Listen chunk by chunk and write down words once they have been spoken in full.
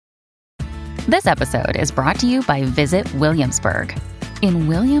This episode is brought to you by Visit Williamsburg. In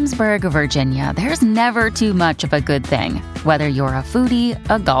Williamsburg, Virginia, there's never too much of a good thing. Whether you're a foodie,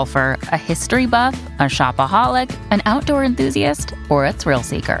 a golfer, a history buff, a shopaholic, an outdoor enthusiast, or a thrill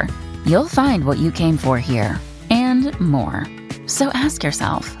seeker, you'll find what you came for here and more. So ask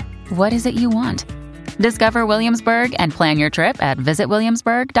yourself, what is it you want? Discover Williamsburg and plan your trip at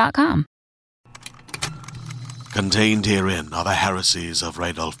visitwilliamsburg.com. Contained herein are the heresies of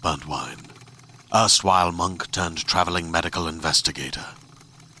Radolf Burntwine, erstwhile monk turned traveling medical investigator.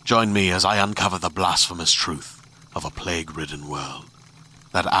 Join me as I uncover the blasphemous truth of a plague-ridden world,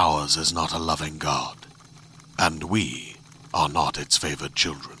 that ours is not a loving God, and we are not its favored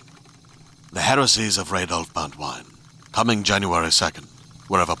children. The heresies of Radolf Burntwine, coming January 2nd,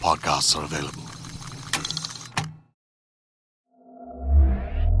 wherever podcasts are available.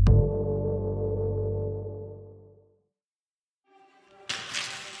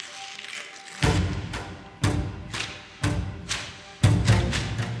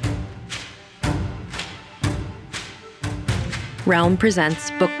 Realm presents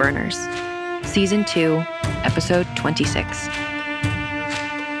Bookburners, Season 2, Episode 26.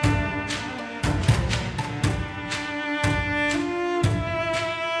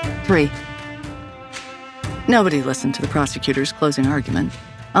 Three. Nobody listened to the prosecutor's closing argument.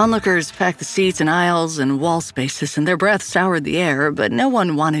 Onlookers packed the seats and aisles and wall spaces, and their breath soured the air, but no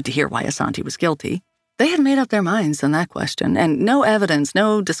one wanted to hear why Asanti was guilty. They had made up their minds on that question, and no evidence,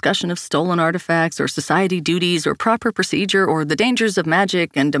 no discussion of stolen artifacts or society duties or proper procedure or the dangers of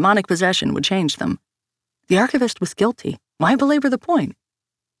magic and demonic possession would change them. The archivist was guilty. Why belabor the point?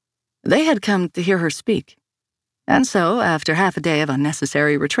 They had come to hear her speak. And so, after half a day of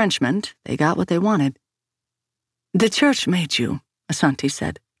unnecessary retrenchment, they got what they wanted. The church made you, Asanti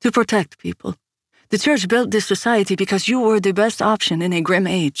said, to protect people. The church built this society because you were the best option in a grim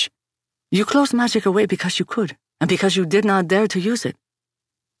age. You closed magic away because you could, and because you did not dare to use it.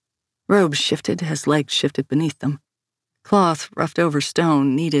 Robes shifted as legs shifted beneath them. Cloth roughed over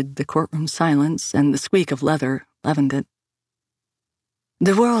stone kneaded the courtroom silence, and the squeak of leather leavened it.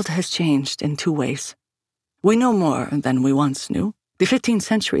 The world has changed in two ways. We know more than we once knew. The 15th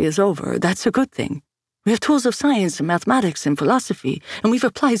century is over. That's a good thing. We have tools of science and mathematics and philosophy, and we've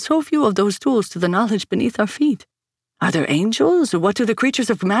applied so few of those tools to the knowledge beneath our feet. Are there angels, or what do the creatures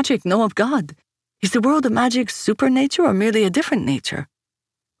of magic know of God? Is the world of magic supernature or merely a different nature?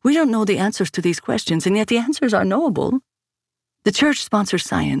 We don't know the answers to these questions, and yet the answers are knowable. The church sponsors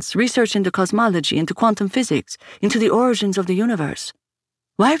science, research into cosmology, into quantum physics, into the origins of the universe.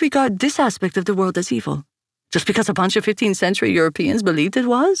 Why regard this aspect of the world as evil? Just because a bunch of 15th century Europeans believed it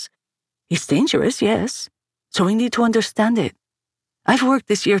was? It's dangerous, yes. So we need to understand it. I've worked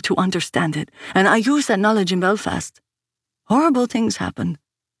this year to understand it, and I use that knowledge in Belfast. Horrible things happened.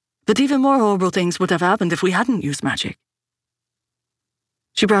 But even more horrible things would have happened if we hadn't used magic.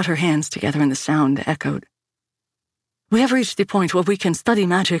 She brought her hands together and the sound echoed. We have reached the point where we can study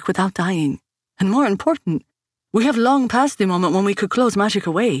magic without dying. And more important, we have long passed the moment when we could close magic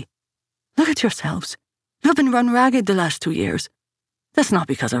away. Look at yourselves. You've been run ragged the last 2 years. That's not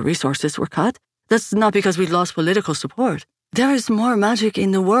because our resources were cut. That's not because we lost political support. There is more magic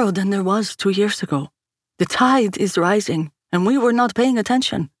in the world than there was 2 years ago. The tide is rising, and we were not paying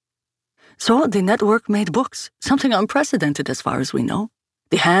attention. So the network made books, something unprecedented as far as we know.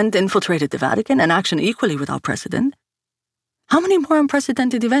 The Hand infiltrated the Vatican, an action equally without precedent. How many more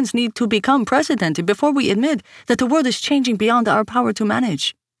unprecedented events need to become precedented before we admit that the world is changing beyond our power to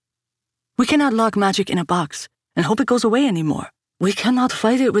manage? We cannot lock magic in a box and hope it goes away anymore. We cannot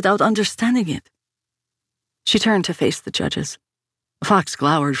fight it without understanding it. She turned to face the judges. Fox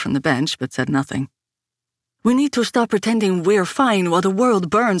glowered from the bench but said nothing. We need to stop pretending we're fine while the world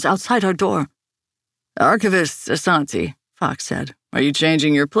burns outside our door. Archivist Asanti, Fox said, are you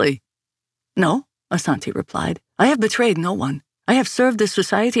changing your plea? No, Asanti replied. I have betrayed no one. I have served this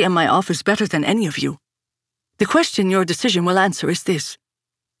society and my office better than any of you. The question your decision will answer is this.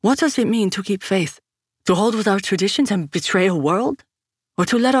 What does it mean to keep faith? To hold with our traditions and betray a world? Or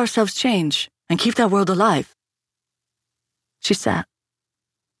to let ourselves change and keep that world alive? She sat.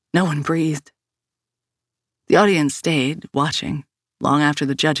 No one breathed. The audience stayed, watching, long after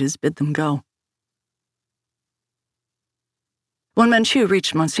the judges bid them go. When Manchu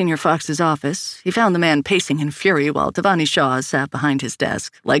reached Monsignor Fox's office, he found the man pacing in fury while Tavani Shaw sat behind his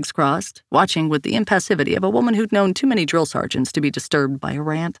desk, legs crossed, watching with the impassivity of a woman who'd known too many drill sergeants to be disturbed by a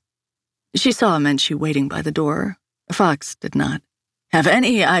rant. She saw Manchu waiting by the door. Fox did not have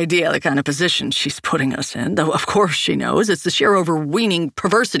any idea the kind of position she's putting us in, though of course she knows. It's the sheer overweening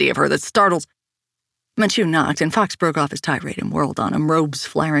perversity of her that startles. Manchu knocked, and Fox broke off his tirade and whirled on him, robes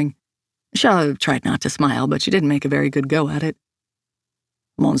flaring. Shaw tried not to smile, but she didn't make a very good go at it.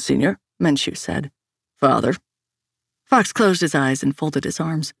 "Monsignor," Menchu said. "Father." Fox closed his eyes and folded his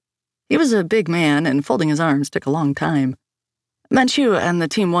arms. He was a big man, and folding his arms took a long time. Menchu and the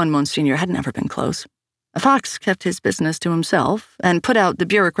Team 1 Monsignor had never been close. Fox kept his business to himself and put out the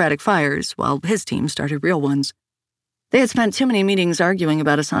bureaucratic fires while his team started real ones. They had spent too many meetings arguing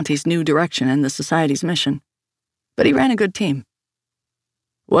about Asante's new direction and the Society's mission. But he ran a good team.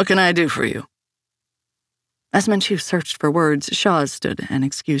 "What can I do for you?" As Menchu searched for words, Shaw stood and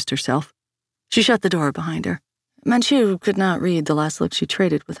excused herself. She shut the door behind her. Menchu could not read the last look she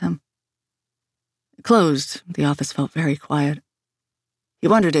traded with him. Closed, the office felt very quiet. He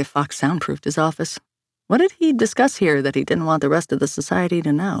wondered if Fox soundproofed his office. What did he discuss here that he didn't want the rest of the Society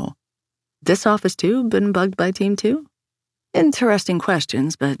to know? This office, too, been bugged by Team 2? Interesting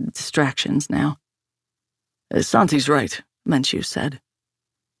questions, but distractions now. "Santi's right," Menchu said.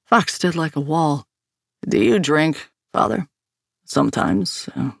 Fox stood like a wall. "Do you drink, Father?" "Sometimes.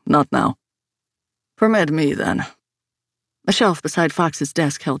 Not now." "Permit me, then." A shelf beside Fox's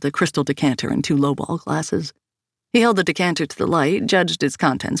desk held a crystal decanter and 2 lowball glasses. He held the decanter to the light, judged its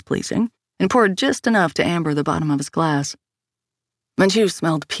contents pleasing, and poured just enough to amber the bottom of his glass. Menchu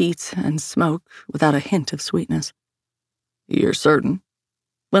smelled peat and smoke without a hint of sweetness. "You're certain?"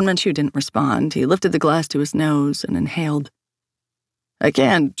 When Menchu didn't respond, he lifted the glass to his nose and inhaled. "I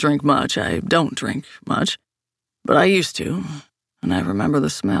can't drink much. I don't drink much. But I used to, and I remember the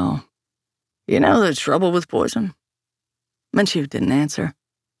smell. You know the trouble with poison?" Menchu didn't answer.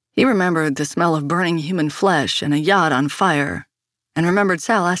 He remembered the smell of burning human flesh and a yacht on fire, and remembered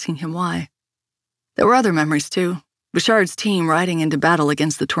Sal asking him why. There were other memories, too. Bouchard's team riding into battle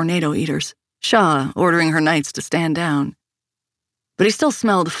against the Tornado Eaters, Shaw ordering her knights to stand down. But he still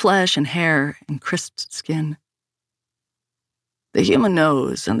smelled flesh and hair and crisped skin. "The human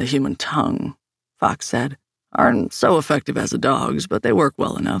nose and the human tongue," Fox said, "aren't so effective as a dog's, but they work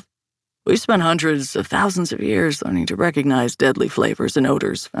well enough. We've spent hundreds of thousands of years learning to recognize deadly flavors and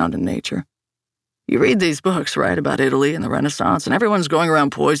odors found in nature. You read these books, right, about Italy and the Renaissance, and everyone's going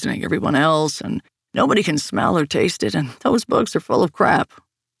around poisoning everyone else, and nobody can smell or taste it, and those books are full of crap.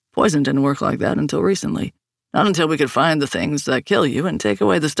 Poison didn't work like that until recently. Not until we could find the things that kill you and take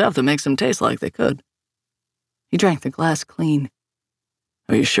away the stuff that makes them taste like they could." He drank the glass clean.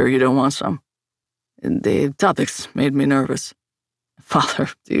 "Are you sure you don't want some?" "The topics made me nervous." "Father,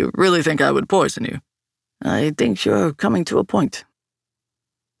 do you really think I would poison you?" "I think you're coming to a point."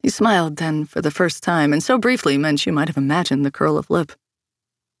 He smiled then for the first time, and so briefly Menchu might have imagined the curl of lip.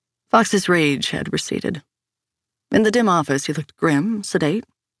 Fox's rage had receded. In the dim office, he looked grim, sedate,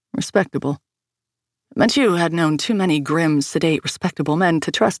 respectable. Menchu had known too many grim, sedate, respectable men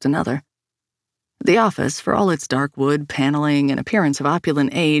to trust another. The office, for all its dark wood, paneling, and appearance of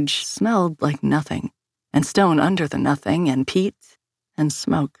opulent age, smelled like nothing, and stone under the nothing, and peat, and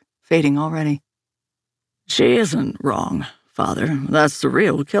smoke, fading already. "She isn't wrong, Father. That's the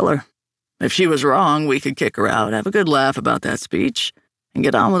real killer. If she was wrong, we could kick her out, have a good laugh about that speech, and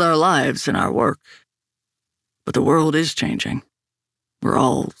get on with our lives and our work. But the world is changing. We're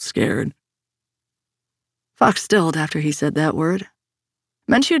all scared." Fox stilled after he said that word.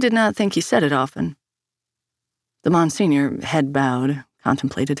 Menchu did not think he said it often. The Monsignor, head bowed,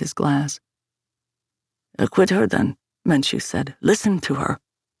 contemplated his glass. "Quit her, then," Menchu said. "Listen to her."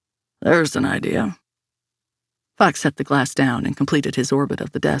 "There's an idea." Fox set the glass down and completed his orbit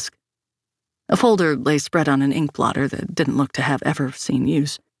of the desk. A folder lay spread on an ink blotter that didn't look to have ever seen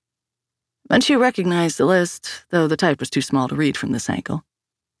use. Menchu recognized the list, though the type was too small to read from this angle.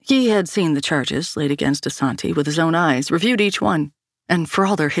 He had seen the charges laid against Asante with his own eyes, reviewed each one, and for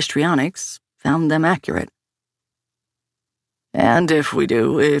all their histrionics, found them accurate. "And if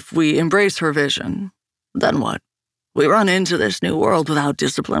we embrace her vision, then what? We run into this new world without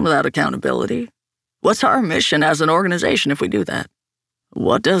discipline, without accountability. What's our mission as an organization if we do that?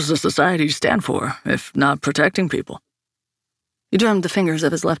 What does the Society stand for, if not protecting people?" He drummed the fingers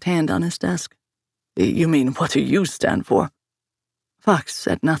of his left hand on his desk. "You mean, what do you stand for?" Fox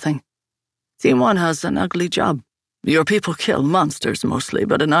said nothing. "Team 1 has an ugly job. Your people kill monsters mostly,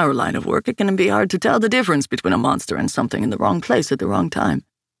 but in our line of work it can be hard to tell the difference between a monster and something in the wrong place at the wrong time.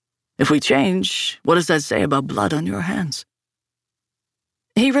 If we change, what does that say about blood on your hands?"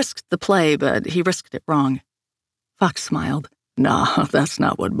 He risked the play, but he risked it wrong. Fox smiled. "Nah, that's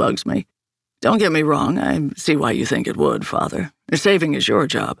not what bugs me. Don't get me wrong, I see why you think it would, Father. Saving is your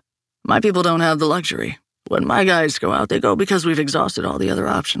job. My people don't have the luxury. When my guys go out, they go because we've exhausted all the other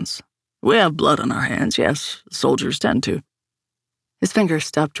options. We have blood on our hands, yes, soldiers tend to." His fingers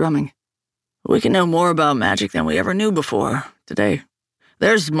stopped drumming. "We can know more about magic than we ever knew before, today.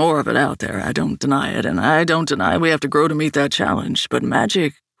 There's more of it out there, I don't deny it, and I don't deny we have to grow to meet that challenge, but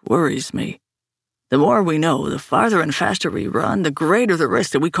magic worries me. The more we know, the farther and faster we run, the greater the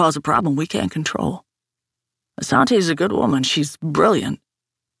risk that we cause a problem we can't control. Asante's a good woman, she's brilliant,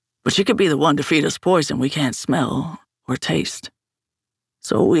 but she could be the one to feed us poison we can't smell or taste.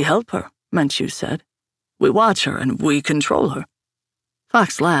 So we help her, Menchu said. We watch her and we control her.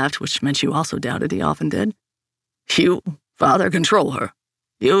 Fox laughed, which Menchu also doubted he often did. You, Father, control her.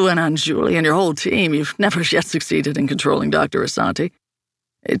 You and Anjuli and your whole team, you've never yet succeeded in controlling Dr. Asante.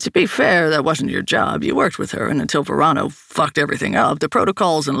 To be fair, that wasn't your job. You worked with her, and until Verano fucked everything up, the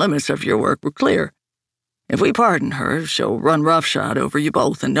protocols and limits of your work were clear. If we pardon her, she'll run roughshod over you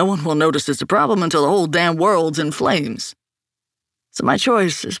both, and no one will notice it's a problem until the whole damn world's in flames. So my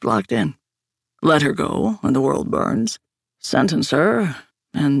choice is blocked in. Let her go, and the world burns. Sentence her,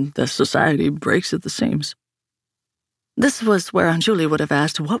 and the society breaks at the seams. This was where Anjuli would have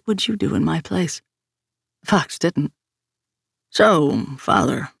asked, what would you do in my place? Fox didn't. So,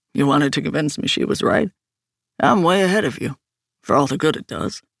 Father, you wanted to convince me she was right? I'm way ahead of you, for all the good it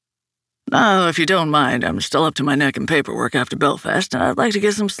does. Now, if you don't mind, I'm still up to my neck in paperwork after Belfast, and I'd like to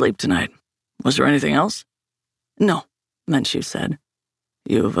get some sleep tonight. Was there anything else? No, Menchu said.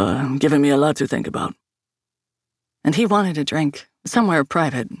 You've given me a lot to think about. And he wanted a drink, somewhere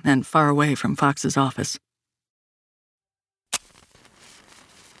private and far away from Fox's office.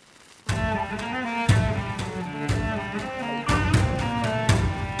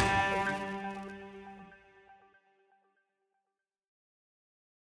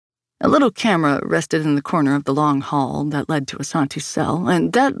 A little camera rested in the corner of the long hall that led to Asante's cell,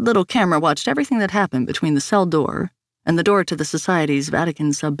 and that little camera watched everything that happened between the cell door and the door to the Society's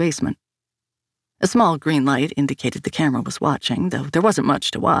Vatican sub-basement. A small green light indicated the camera was watching, though there wasn't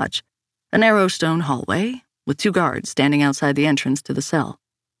much to watch. A narrow stone hallway, with 2 guards standing outside the entrance to the cell.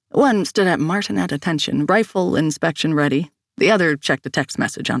 One stood at Martin at attention, rifle inspection ready. The other checked a text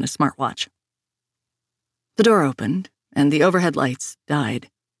message on his smartwatch. The door opened, and the overhead lights died.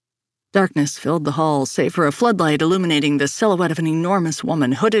 Darkness filled the hall, save for a floodlight illuminating the silhouette of an enormous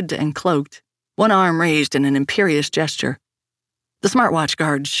woman, hooded and cloaked, one arm raised in an imperious gesture. The smartwatch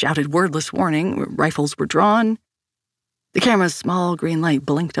guard shouted wordless warning, rifles were drawn. The camera's small green light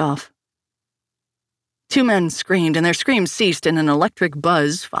blinked off. 2 men screamed, and their screams ceased in an electric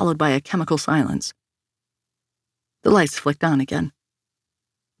buzz, followed by a chemical silence. The lights flicked on again.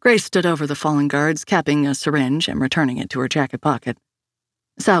 Grace stood over the fallen guards, capping a syringe and returning it to her jacket pocket.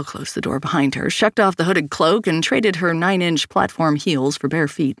 Sal closed the door behind her, shucked off the hooded cloak, and traded her 9-inch platform heels for bare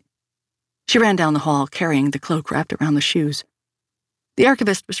feet. She ran down the hall, carrying the cloak wrapped around the shoes. The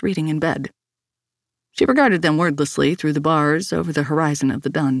archivist was reading in bed. She regarded them wordlessly through the bars over the horizon of the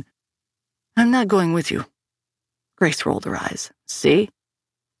dun. I'm not going with you. Grace rolled her eyes. See?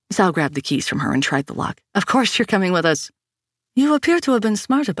 Sal grabbed the keys from her and tried the lock. Of course you're coming with us. You appear to have been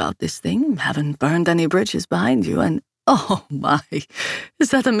smart about this thing, haven't burned any bridges behind you, and oh my, is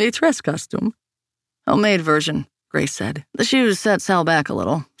that a maitresse costume? Homemade version, Grace said. The shoes set Sal back a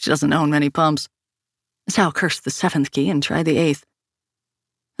little. She doesn't own many pumps. Sal cursed the 7th key and tried the 8th.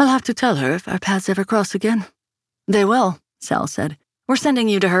 I'll have to tell her if our paths ever cross again. They will, Sal said. We're sending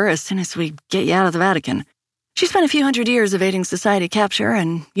you to her as soon as we get you out of the Vatican. She spent a few hundred years evading society capture,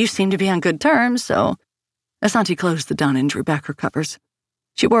 and you seem to be on good terms, so... Asante closed the dun and drew back her covers.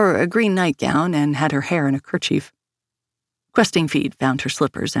 She wore a green nightgown and had her hair in a kerchief. Questing feet found her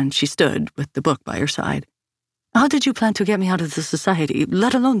slippers, and she stood with the book by her side. How did you plan to get me out of the society,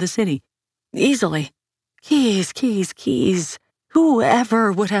 let alone the city? Easily. Keys.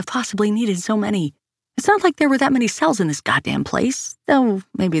 Whoever would have possibly needed so many? It's not like there were that many cells in this goddamn place, though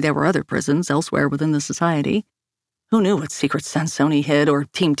maybe there were other prisons elsewhere within the society. Who knew what secret Sansoni hid or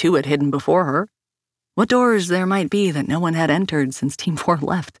Team 2 had hidden before her? What doors there might be that no one had entered since Team 4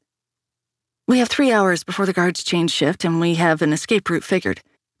 left. We have 3 hours before the guards change shift, and we have an escape route figured.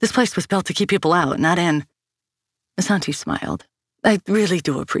 This place was built to keep people out, not in. Asante smiled. I really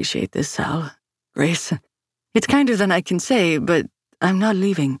do appreciate this, Sal. Grace, it's kinder than I can say, but I'm not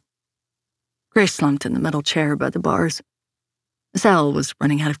leaving. Grace slumped in the metal chair by the bars. Sal was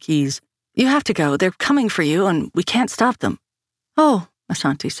running out of keys. You have to go. They're coming for you, and we can't stop them. Oh,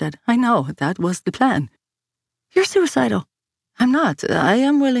 Asante said. I know. That was the plan. You're suicidal. I'm not. I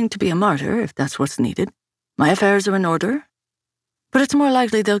am willing to be a martyr if that's what's needed. My affairs are in order. But it's more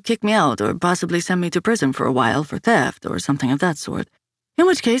likely they'll kick me out or possibly send me to prison for a while for theft or something of that sort. In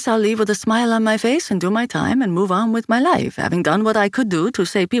which case, I'll leave with a smile on my face and do my time and move on with my life, having done what I could do to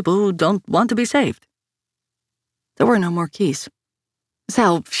save people who don't want to be saved. There were no more keys.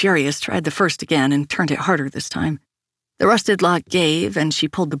 Sal, furious, tried the first again and turned it harder this time. The rusted lock gave, and she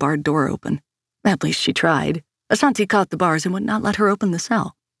pulled the barred door open. At least she tried. Asanti caught the bars and would not let her open the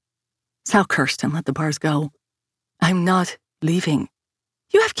cell. Sal cursed and let the bars go. I'm not leaving.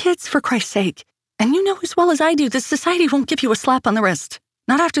 You have kids, for Christ's sake. And you know as well as I do that society won't give you a slap on the wrist.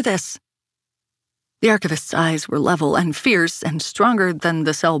 Not after this. The archivist's eyes were level and fierce and stronger than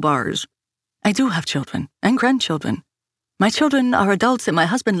the cell bars. I do have children and grandchildren. My children are adults and my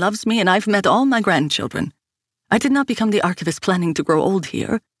husband loves me and I've met all my grandchildren. I did not become the archivist planning to grow old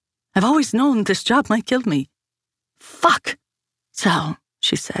here. I've always known this job might kill me. Fuck! Sal,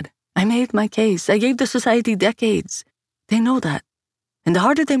 she said, I made my case. I gave the society decades. They know that. And the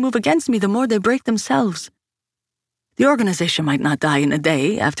harder they move against me, the more they break themselves. The organization might not die in a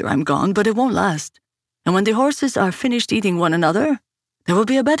day after I'm gone, but it won't last. And when the horses are finished eating one another, there will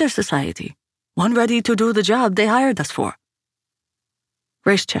be a better society, one ready to do the job they hired us for.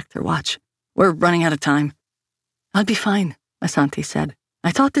 Grace checked her watch. We're running out of time. I'll be fine, Asanti said.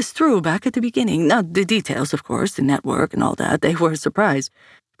 I thought this through back at the beginning. Not the details, of course, the network and all that. They were a surprise.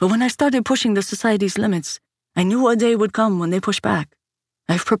 But when I started pushing the society's limits, I knew a day would come when they push back.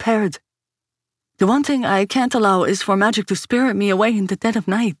 I've prepared. The one thing I can't allow is for magic to spirit me away in the dead of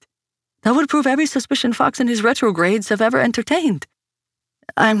night. That would prove every suspicion Fox and his retrogrades have ever entertained.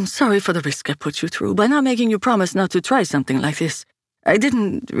 I'm sorry for the risk I put you through by not making you promise not to try something like this. I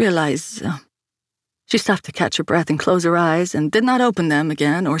didn't realize... She stopped to catch her breath and close her eyes and did not open them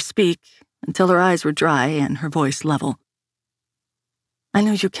again or speak until her eyes were dry and her voice level. I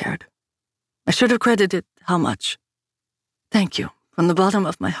knew you cared. I should have credited how much. Thank you from the bottom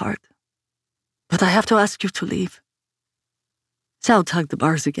of my heart. But I have to ask you to leave. Sal tugged the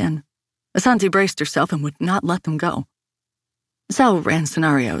bars again. Asanti braced herself and would not let them go. Sal ran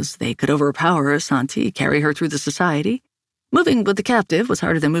scenarios. They could overpower Asanti, carry her through the society. Moving with the captive was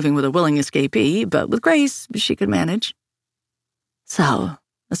harder than moving with a willing escapee, but with Grace, she could manage. Sal,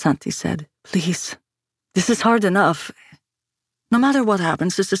 Asanti said, please, this is hard enough. No matter what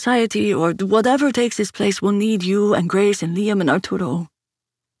happens, the society or whatever takes its place will need you and Grace and Liam and Arturo.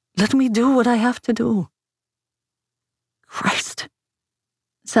 Let me do what I have to do. Christ.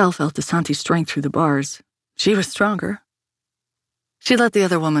 Sal felt Asanti's strength through the bars. She was stronger. She let the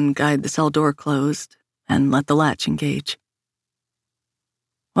other woman guide the cell door closed and let the latch engage.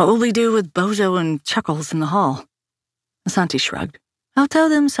 What will we do with Bozo and Chuckles in the hall? Asanti shrugged. I'll tell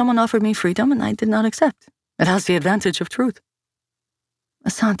them someone offered me freedom and I did not accept. It has the advantage of truth.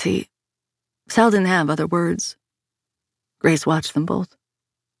 Asanti. Sal didn't have other words. Grace watched them both.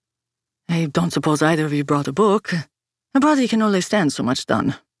 I don't suppose either of you brought a book. A body can only stand so much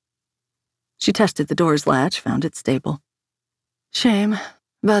done. She tested the door's latch, found it stable. Shame,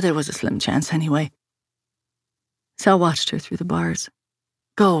 but it was a slim chance anyway. Sal watched her through the bars.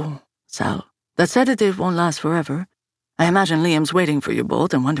 Go, Sal. That sedative won't last forever. I imagine Liam's waiting for you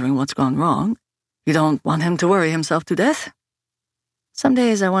both and wondering what's gone wrong. You don't want him to worry himself to death? Some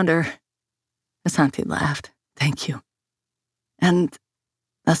days I wonder... Asanti laughed. Thank you. And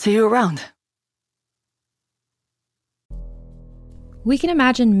I'll see you around. We can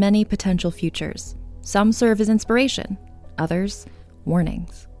imagine many potential futures. Some serve as inspiration, others,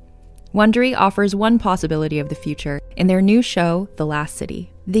 warnings. Wondery offers one possibility of the future in their new show, The Last City.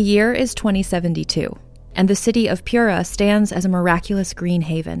 The year is 2072, and the city of Pura stands as a miraculous green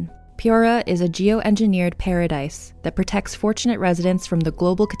haven. Pura is a geoengineered paradise that protects fortunate residents from the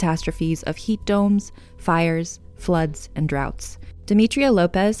global catastrophes of heat domes, fires, floods, and droughts. Demetria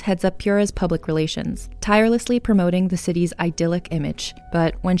Lopez heads up Pura's public relations, tirelessly promoting the city's idyllic image.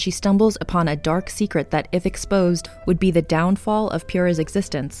 But when she stumbles upon a dark secret that, if exposed, would be the downfall of Pura's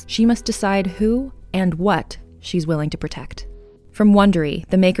existence, she must decide who and what she's willing to protect. From Wondery,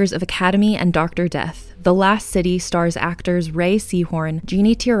 the makers of Academy and Dr. Death, The Last City stars actors Ray Seahorn,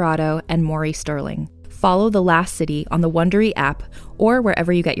 Jeannie Tirado, and Maury Sterling. Follow The Last City on the Wondery app or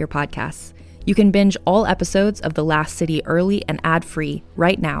wherever you get your podcasts. You can binge all episodes of The Last City early and ad-free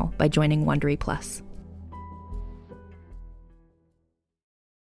right now by joining Wondery Plus.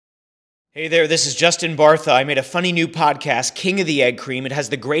 Hey there, this is Justin Bartha. I made a funny new podcast, King of the Egg Cream. It has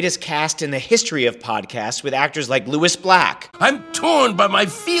the greatest cast in the history of podcasts with actors like Louis Black. I'm torn by my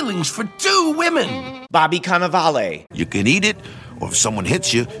feelings for two women. Bobby Cannavale. You can eat it, or if someone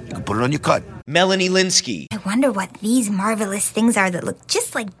hits you, you can put it on your cut. Melanie Linsky. I wonder what these marvelous things are that look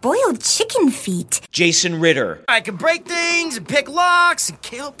just like boiled chicken feet. Jason Ritter. I can break things and pick locks and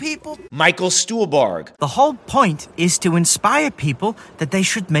kill people. Michael Stuhlbarg. The whole point is to inspire people that they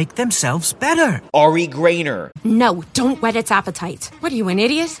should make themselves better. Ari Grainer. No, don't whet its appetite. What are you, an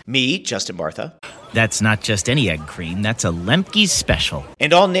idiot? Me, Justin Bartha. That's not just any egg cream, that's a Lemke's special.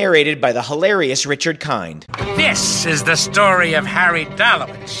 And all narrated by the hilarious Richard Kind. This is the story of Harry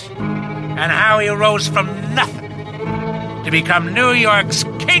Dalowitz and how he rose from nothing to become New York's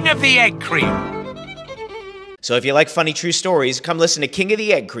King of the Egg Cream. So if you like funny true stories, come listen to King of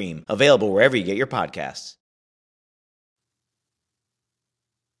the Egg Cream, available wherever you get your podcasts.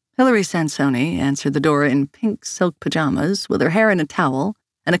 Hilary Sansoni answered the door in pink silk pajamas with her hair in a towel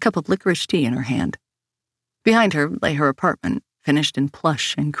and a cup of licorice tea in her hand. Behind her lay her apartment, finished in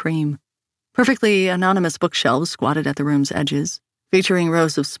plush and cream. Perfectly anonymous bookshelves squatted at the room's edges, featuring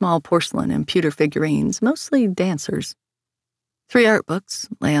rows of small porcelain and pewter figurines, mostly dancers. 3 art books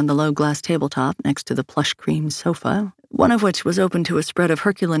lay on the low glass tabletop next to the plush cream sofa, one of which was open to a spread of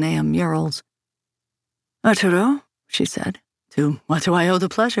Herculaneum murals. "Arturo," she said, "to what do I owe the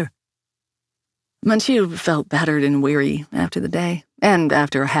pleasure?" Manchu felt battered and weary after the day, and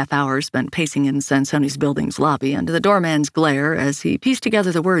after a half-hour spent pacing in Sansoni's building's lobby under the doorman's glare as he pieced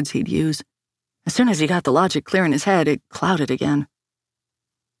together the words he'd use. As soon as he got the logic clear in his head, it clouded again.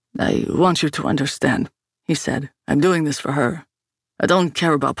 "I want you to understand," he said. "I'm doing this for her. I don't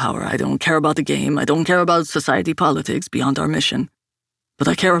care about power, I don't care about the game, I don't care about society politics beyond our mission. But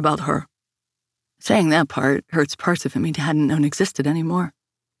I care about her." Saying that part hurts parts of him he hadn't known existed anymore.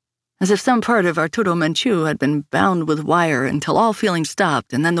 As if some part of Arturo Manchu had been bound with wire until all feeling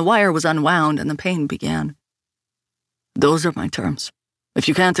stopped, and then the wire was unwound and the pain began. "Those are my terms. If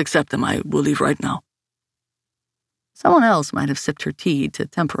you can't accept them, I will leave right now." Someone else might have sipped her tea to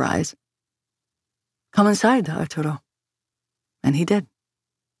temporize. "Come inside, Arturo." And he did.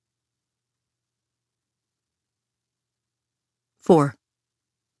 4.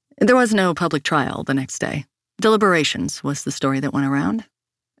 There was no public trial the next day. Deliberations was the story that went around.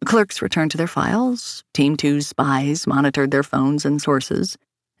 Clerks returned to their files, Team 2's spies monitored their phones and sources,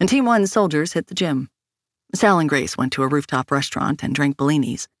 and Team 1's soldiers hit the gym. Sal and Grace went to a rooftop restaurant and drank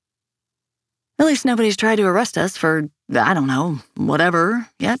Bellinis. "At least nobody's tried to arrest us for, I don't know,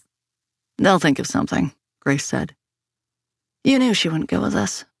 whatever, yet." "They'll think of something," Grace said. "You knew she wouldn't go with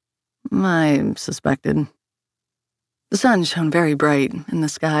us." "I suspected." The sun shone very bright in the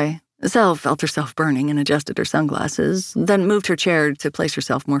sky. Sal felt herself burning and adjusted her sunglasses, then moved her chair to place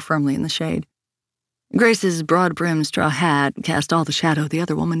herself more firmly in the shade. Grace's broad-brimmed straw hat cast all the shadow the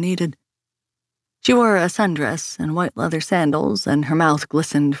other woman needed. She wore a sundress and white leather sandals, and her mouth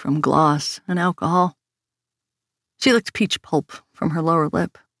glistened from gloss and alcohol. She licked peach pulp from her lower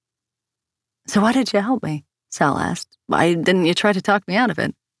lip. "So why did you help me?" Sal asked. "Why didn't you try to talk me out of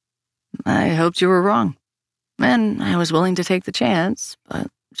it?" "I hoped you were wrong. And I was willing to take the chance,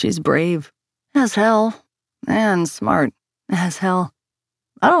 but she's brave as hell, and smart as hell."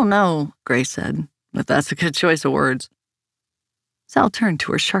 "I don't know," Grace said, "if that's a good choice of words." Sal turned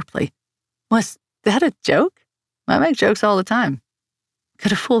to her sharply. "Was that a joke? I make jokes all the time."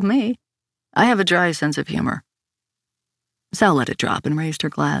 "Could have fooled me. I have a dry sense of humor." Sal let it drop and raised her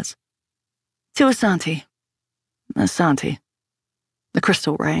glass. "To Asante." "Asante." The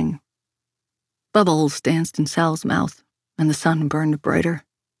crystal rang. Bubbles danced in Sal's mouth, and the sun burned brighter.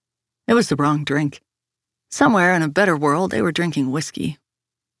 It was the wrong drink. Somewhere in a better world, they were drinking whiskey.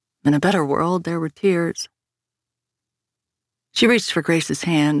 In a better world, there were tears. She reached for Grace's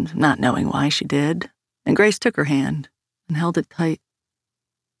hand, not knowing why she did, and Grace took her hand and held it tight.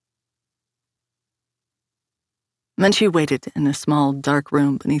 Then she waited in a small, dark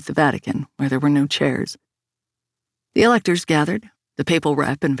room beneath the Vatican where there were no chairs. The electors gathered, the papal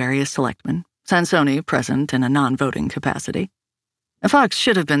rep and various selectmen, Sansoni present in a non-voting capacity. Fox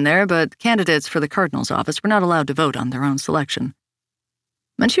should have been there, but candidates for the cardinal's office were not allowed to vote on their own selection.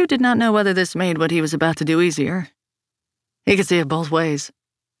 Manchu did not know whether this made what he was about to do easier. He could see it both ways.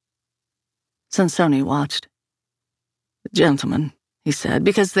 Sansoni watched. "Gentlemen," he said,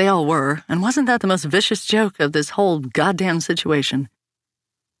 because they all were, and wasn't that the most vicious joke of this whole goddamn situation?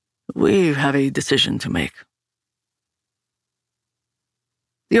 "We have a decision to make."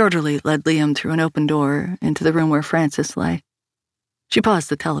 The orderly led Liam through an open door into the room where Frances lay. She paused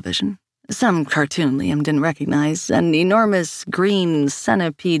the television. Some cartoon Liam didn't recognize, an enormous green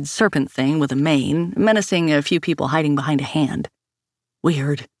centipede serpent thing with a mane, menacing a few people hiding behind a hand.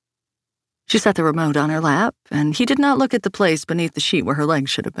 Weird. She set the remote on her lap, and he did not look at the place beneath the sheet where her legs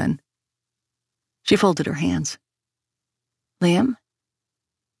should have been. She folded her hands. "Liam?"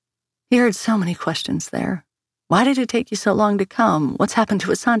 He heard so many questions there. Why did it take you so long to come? What's happened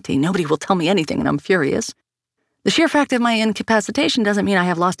to Asanti? Nobody will tell me anything, and I'm furious. The sheer fact of my incapacitation doesn't mean I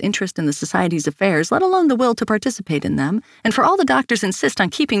have lost interest in the society's affairs, let alone the will to participate in them. And for all the doctors insist on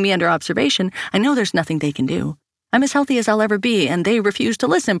keeping me under observation, I know there's nothing they can do. I'm as healthy as I'll ever be, and they refuse to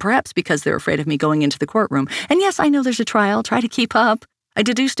listen, perhaps because they're afraid of me going into the courtroom. And yes, I know there's a trial. Try to keep up. I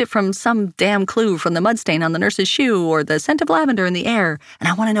deduced it from some damn clue from the mud stain on the nurse's shoe or the scent of lavender in the air, and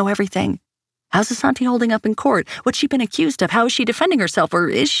I want to know everything. How's Asanti holding up in court? What's she been accused of? How is she defending herself, or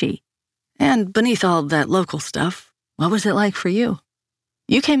is she? And beneath all that local stuff, what was it like for you?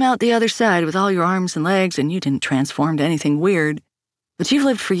 You came out the other side with all your arms and legs, and you didn't transform to anything weird. But you've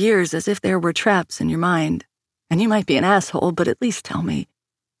lived for years as if there were traps in your mind. And you might be an asshole, but at least tell me.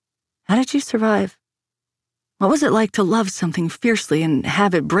 How did you survive? What was it like to love something fiercely and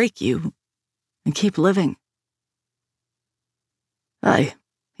have it break you and keep living? Aye,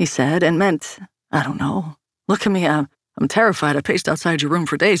 he said, and meant, I don't know. Look at me, I'm terrified. I paced outside your room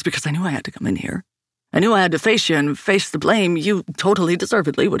for days because I knew I had to come in here. I knew I had to face you and face the blame you totally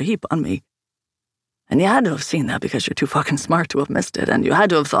deservedly would heap on me. And you had to have seen that because you're too fucking smart to have missed it, and you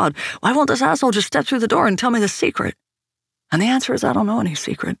had to have thought, why won't this asshole just step through the door and tell me the secret? And the answer is I don't know any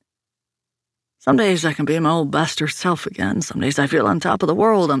secret. Some days I can be my old bastard self again. Some days I feel on top of the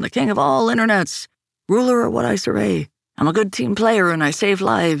world. I'm the king of all internets, ruler of what I survey. I'm a good team player and I save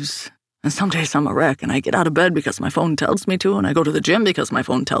lives. And some days I'm a wreck and I get out of bed because my phone tells me to, and I go to the gym because my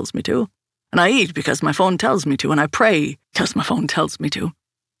phone tells me to. And I eat because my phone tells me to, and I pray because my phone tells me to.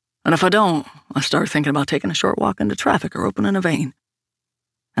 And if I don't, I start thinking about taking a short walk into traffic or opening a vein.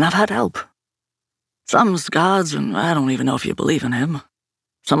 And I've had help. Some's God's, and I don't even know if you believe in him.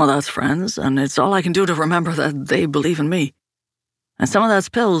 Some of that's friends, and it's all I can do to remember that they believe in me. And some of that's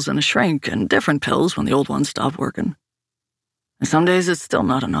pills and a shrink, and different pills when the old ones stop working. And some days it's still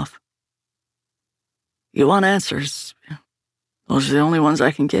not enough. You want answers. Those are the only ones I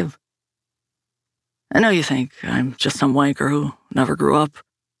can give. I know you think I'm just some wanker who never grew up.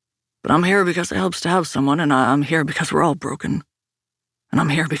 But I'm here because it helps to have someone, and I'm here because we're all broken. And I'm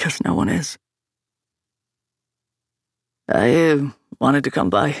here because no one is. I wanted to come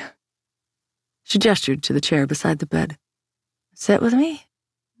by. She gestured to the chair beside the bed. Sit with me?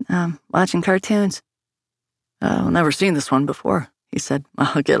 Watching cartoons. I've never seen this one before, he said.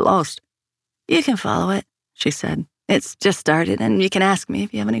 I'll get lost. You can follow it, she said. It's just started, and you can ask me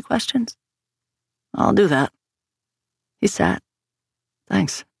if you have any questions. I'll do that. He sat.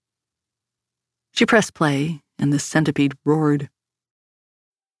 Thanks. She pressed play, and the centipede roared.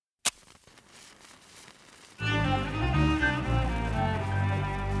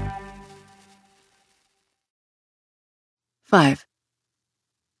 Five.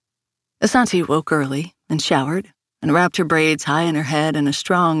 Asanti woke early and showered and wrapped her braids high in her head in a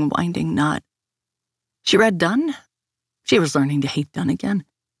strong, winding knot. She read Donne. She was learning to hate Donne again.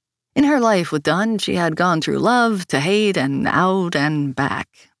 In her life with Donne, she had gone through love to hate and out and back.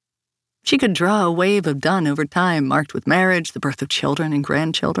 She could draw a wave of Donne over time, marked with marriage, the birth of children and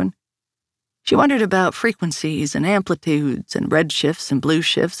grandchildren. She wondered about frequencies and amplitudes and red shifts and blue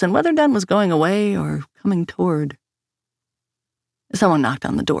shifts and whether Donne was going away or coming toward. Someone knocked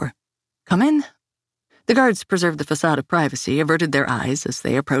on the door. Come in. The guards preserved the facade of privacy, averted their eyes as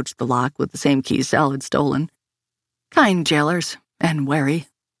they approached the lock with the same keys Sal had stolen. Kind jailers, and wary.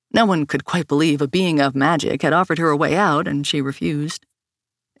 No one could quite believe a being of magic had offered her a way out, and she refused.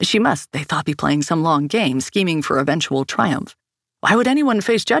 She must, they thought, be playing some long game, scheming for eventual triumph. Why would anyone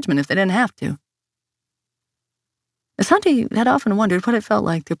face judgment if they didn't have to? Asanti had often wondered what it felt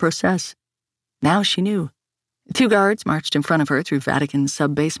like to process. Now she knew. 2 guards marched in front of her through Vatican's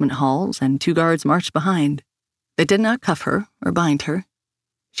sub-basement halls, and 2 guards marched behind. They did not cuff her or bind her.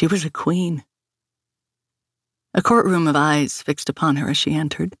 She was a queen. A courtroom of eyes fixed upon her as she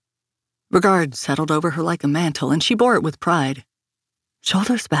entered. Regard settled over her like a mantle, and she bore it with pride.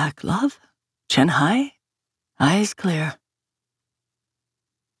 Shoulders back, love. Chin high. Eyes clear.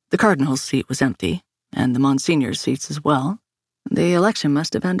 The cardinal's seat was empty, and the Monsignor's seats as well. The election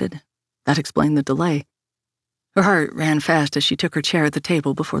must have ended. That explained the delay. Her heart ran fast as she took her chair at the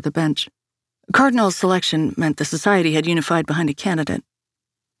table before the bench. Cardinal's selection meant the society had unified behind a candidate,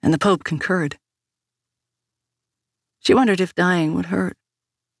 and the Pope concurred. She wondered if dying would hurt.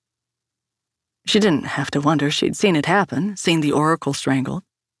 She didn't have to wonder. She'd seen it happen, seen the oracle strangled.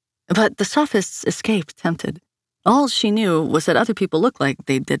 But the sophists escaped tempted. All she knew was that other people looked like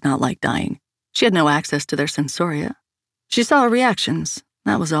they did not like dying. She had no access to their sensoria. She saw reactions,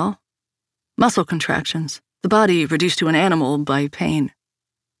 that was all. Muscle contractions, the body reduced to an animal by pain.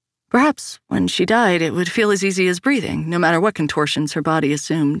 Perhaps when she died, it would feel as easy as breathing, no matter what contortions her body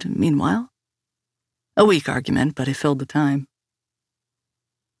assumed meanwhile. A weak argument, but it filled the time.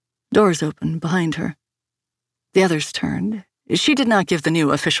 Doors opened behind her. The others turned. She did not give the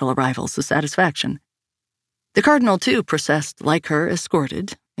new official arrivals the satisfaction. The Cardinal, too, processed like her,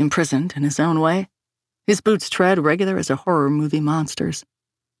 escorted, imprisoned in his own way, his boots tread regular as a horror movie monster's.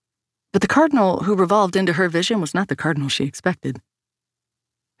 But the Cardinal who revolved into her vision was not the Cardinal she expected.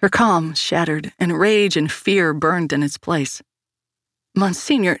 Her calm shattered, and rage and fear burned in its place.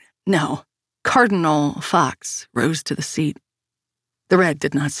 Cardinal Fox rose to the seat. The red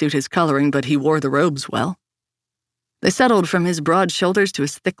did not suit his coloring, but he wore the robes well. They settled from his broad shoulders to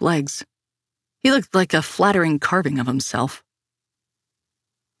his thick legs. He looked like a flattering carving of himself.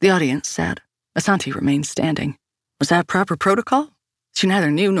 The audience sat. Asanti remained standing. Was that proper protocol? She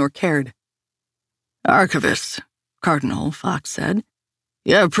neither knew nor cared. "Archivist," Cardinal Fox said,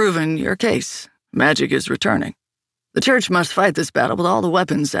 "you have proven your case. Magic is returning. The Church must fight this battle with all the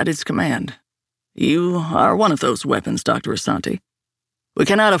weapons at its command. You are one of those weapons, Dr. Asanti. We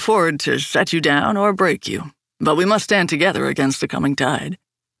cannot afford to shut you down or break you, but we must stand together against the coming tide.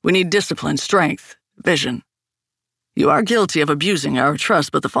 We need discipline, strength, vision. You are guilty of abusing our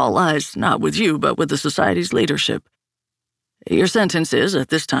trust, but the fault lies not with you, but with the Society's leadership. Your sentence is, at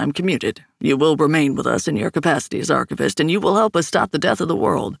this time, commuted. You will remain with us in your capacity as archivist, and you will help us stop the death of the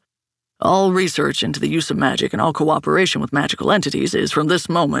world. All research into the use of magic and all cooperation with magical entities is, from this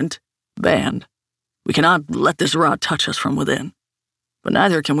moment, banned. We cannot let this rot touch us from within. But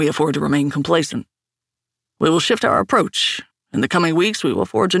neither can we afford to remain complacent. We will shift our approach. In the coming weeks, we will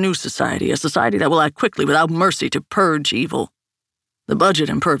forge a new society, a society that will act quickly without mercy to purge evil. The budget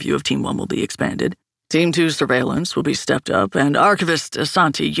and purview of Team 1 will be expanded. Team 2's surveillance will be stepped up, and Archivist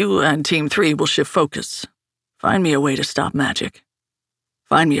Asanti, you and Team 3 will shift focus. Find me a way to stop magic.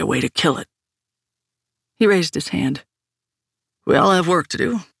 Find me a way to kill it." He raised his hand. "We all have work to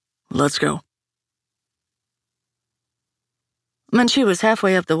do. Let's go." Menchie was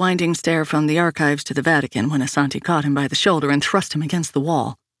halfway up the winding stair from the archives to the Vatican when Asanti caught him by the shoulder and thrust him against the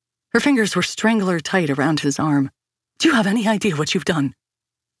wall. Her fingers were strangler-tight around his arm. "Do you have any idea what you've done?"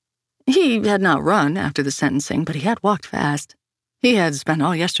 He had not run after the sentencing, but he had walked fast. He had spent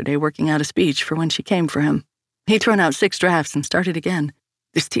all yesterday working out a speech for when she came for him. He'd thrown out 6 drafts and started again.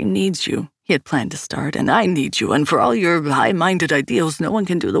 "This team needs you," he had planned to start, "and I need you, and for all your high-minded ideals, no one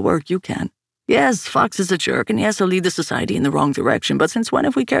can do the work you can. Yes, Fox is a jerk, and yes, he'll lead the society in the wrong direction, but since when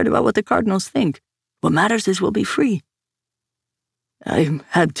have we cared about what the Cardinals think? What matters is we'll be free." "I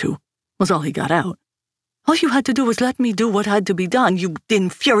had to," was all he got out. "All you had to do was let me do what had to be done, you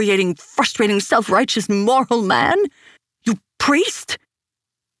infuriating, frustrating, self-righteous, moral man! You priest!"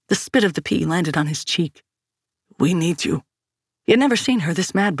 The spit of the pea landed on his cheek. "We need you." He had never seen her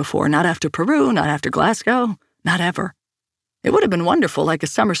this mad before, not after Peru, not after Glasgow, not ever. It would have been wonderful, like a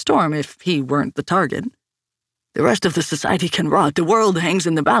summer storm, if he weren't the target. "The rest of the society can rot. The world hangs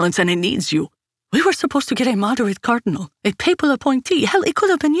in the balance, and it needs you. We were supposed to get a moderate cardinal, a papal appointee. Hell, it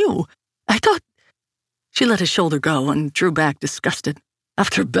could have been you. I thought—" She let his shoulder go and drew back, disgusted.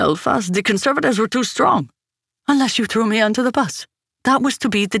 "After Belfast, the Conservatives were too strong. Unless you threw me under the bus. That was to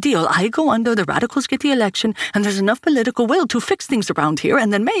be the deal. I go under, the Radicals get the election, and there's enough political will to fix things around here,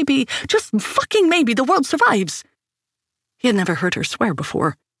 and then maybe, just fucking maybe, the world survives." He had never heard her swear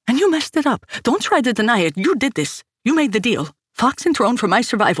before. "And you messed it up. Don't try to deny it. You did this. You made the deal. Fox enthroned for my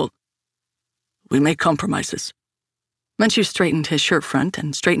survival." "We make compromises." Menchie straightened his shirt front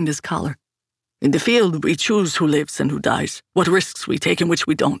and straightened his collar. "In the field, we choose who lives and who dies, what risks we take and which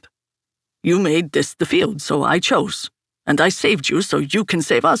we don't. You made this the field, so I chose. And I saved you so you can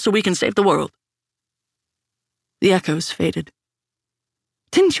save us so we can save the world." The echoes faded.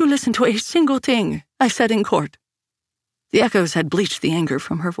 "Didn't you listen to a single thing I said in court?" The echoes had bleached the anger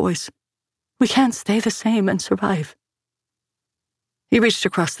from her voice. "We can't stay the same and survive." He reached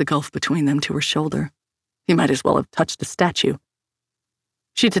across the gulf between them to her shoulder. He might as well have touched a statue.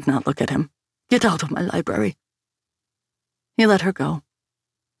 She did not look at him. "Get out of my library." He let her go.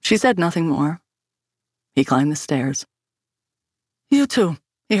 She said nothing more. He climbed the stairs. "You too,"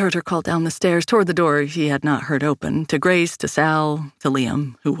 he heard her call down the stairs toward the door he had not heard open, to Grace, to Sal, to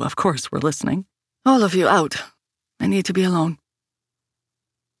Liam, who, of course, were listening. "All of you out. I need to be alone."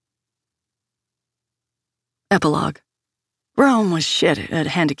 Epilogue. Rome was shit at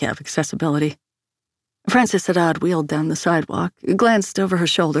handicap accessibility. Frances Haddad wheeled down the sidewalk, glanced over her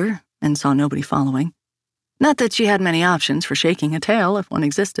shoulder, and saw nobody following. Not that she had many options for shaking a tail if one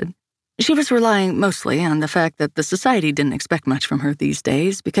existed. She was relying mostly on the fact that the society didn't expect much from her these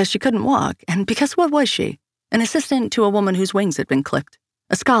days because she couldn't walk, and because what was she? An assistant to a woman whose wings had been clipped.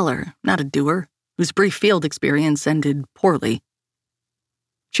 A scholar, not a doer, whose brief field experience ended poorly.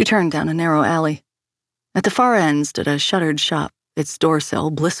 She turned down a narrow alley. At the far end stood a shuttered shop, its door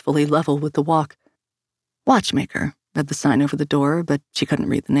sill blissfully level with the walk. Watchmaker read the sign over the door, but she couldn't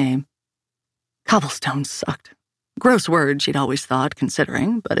read the name. Cobblestone sucked. Gross word, she'd always thought,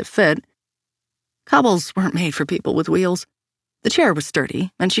 considering, but it fit. Cobbles weren't made for people with wheels. The chair was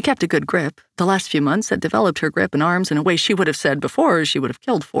sturdy, and she kept a good grip. The last few months had developed her grip and arms in a way she would have said before she would have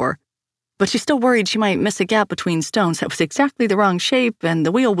killed for. But she still worried she might miss a gap between stones that was exactly the wrong shape, and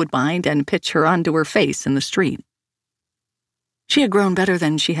the wheel would bind and pitch her onto her face in the street. She had grown better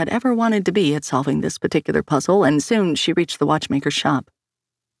than she had ever wanted to be at solving this particular puzzle, and soon she reached the watchmaker's shop.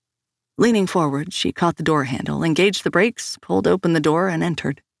 Leaning forward, she caught the door handle, engaged the brakes, pulled open the door, and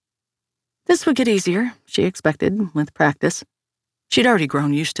entered. This would get easier, she expected, with practice. She'd already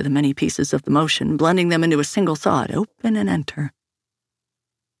grown used to the many pieces of the motion, blending them into a single thought, open and enter.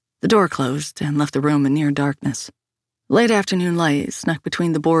 The door closed and left the room in near darkness. Late afternoon light snuck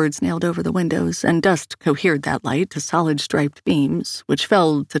between the boards nailed over the windows, and dust cohered that light to solid striped beams, which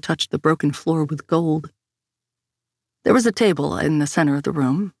fell to touch the broken floor with gold. There was a table in the center of the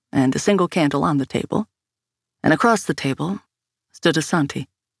room, and a single candle on the table, and across the table stood Asanti.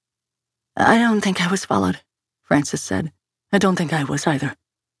 "I don't think I was followed," Francis said. "I don't think I was either."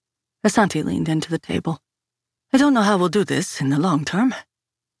 Asanti leaned into the table. "I don't know how we'll do this in the long term."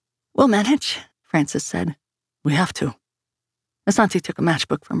 "We'll manage," Francis said. "We have to." Asanti took a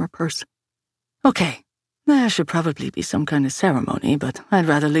matchbook from her purse. "Okay, there should probably be some kind of ceremony, but I'd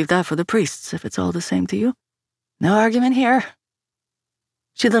rather leave that for the priests if it's all the same to you. No argument here."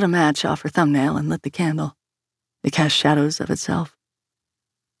 She lit a match off her thumbnail and lit the candle. It cast shadows of itself.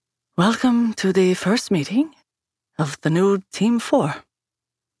 "Welcome to the first meeting of the new Team 4.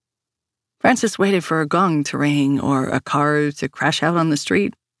 Francis waited for a gong to ring or a car to crash out on the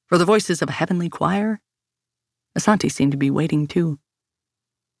street, for the voices of a heavenly choir. Asanti seemed to be waiting too.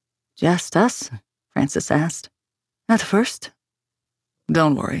 "Just us?" Francis asked. "At first?"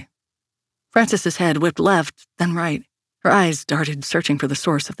 "Don't worry." Francis's head whipped left, then right. Her eyes darted, searching for the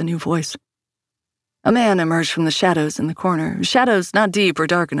source of the new voice. A man emerged from the shadows in the corner, shadows not deep or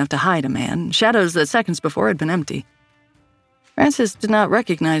dark enough to hide a man, shadows that seconds before had been empty. Francis did not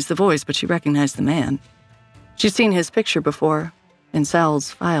recognize the voice, but she recognized the man. She'd seen his picture before, in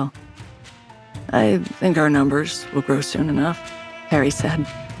Sal's file. "I think our numbers will grow soon enough," Harry said.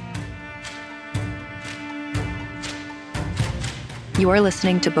 You are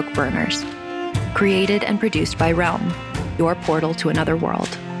listening to Book Burners, created and produced by Realm, your portal to another world.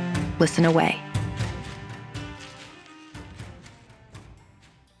 Listen away.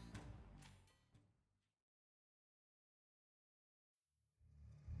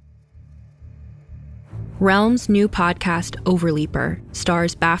 Realm's new podcast, Overleaper,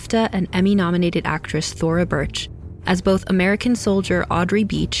 stars BAFTA and Emmy-nominated actress Thora Birch as both American soldier Audrey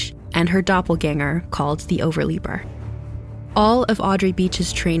Beach and her doppelganger called the Overleaper. All of Audrey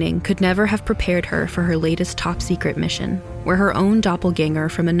Beach's training could never have prepared her for her latest top-secret mission, where her own doppelganger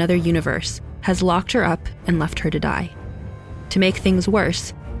from another universe has locked her up and left her to die. To make things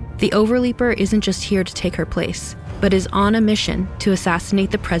worse, the Overleaper isn't just here to take her place, but is on a mission to assassinate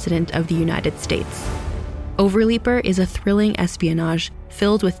the President of the United States. Overleaper is a thrilling espionage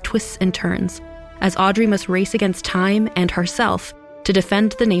filled with twists and turns, as Audrey must race against time and herself to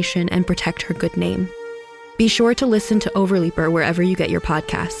defend the nation and protect her good name. Be sure to listen to Overleaper wherever you get your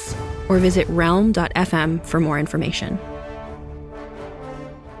podcasts, or visit realm.fm for more information.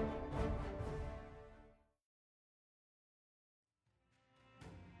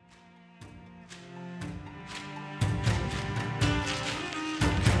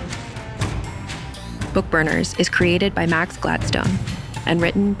 Book Burners is created by Max Gladstone and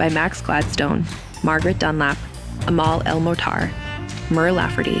written by Max Gladstone, Margaret Dunlap, Amal El-Motar, Mur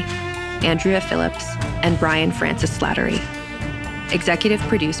Lafferty, Andrea Phillips, and Brian Francis Slattery. Executive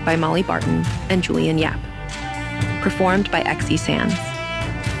produced by Molly Barton and Julian Yap. Performed by Xe Sands.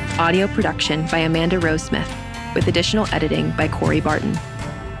 Audio production by Amanda Rose Smith, with additional editing by Corey Barton.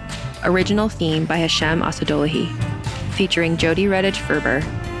 Original theme by Hashem Asadolahi, featuring Jody Redditch-Ferber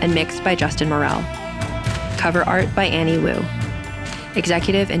and mixed by Justin Morell. Cover art by Annie Wu.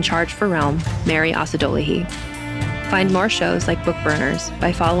 Executive in charge for Realm, Mary Asadolahi. Find more shows like Book Burners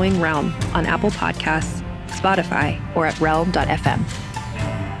by following Realm on Apple Podcasts, Spotify, or at realm.fm.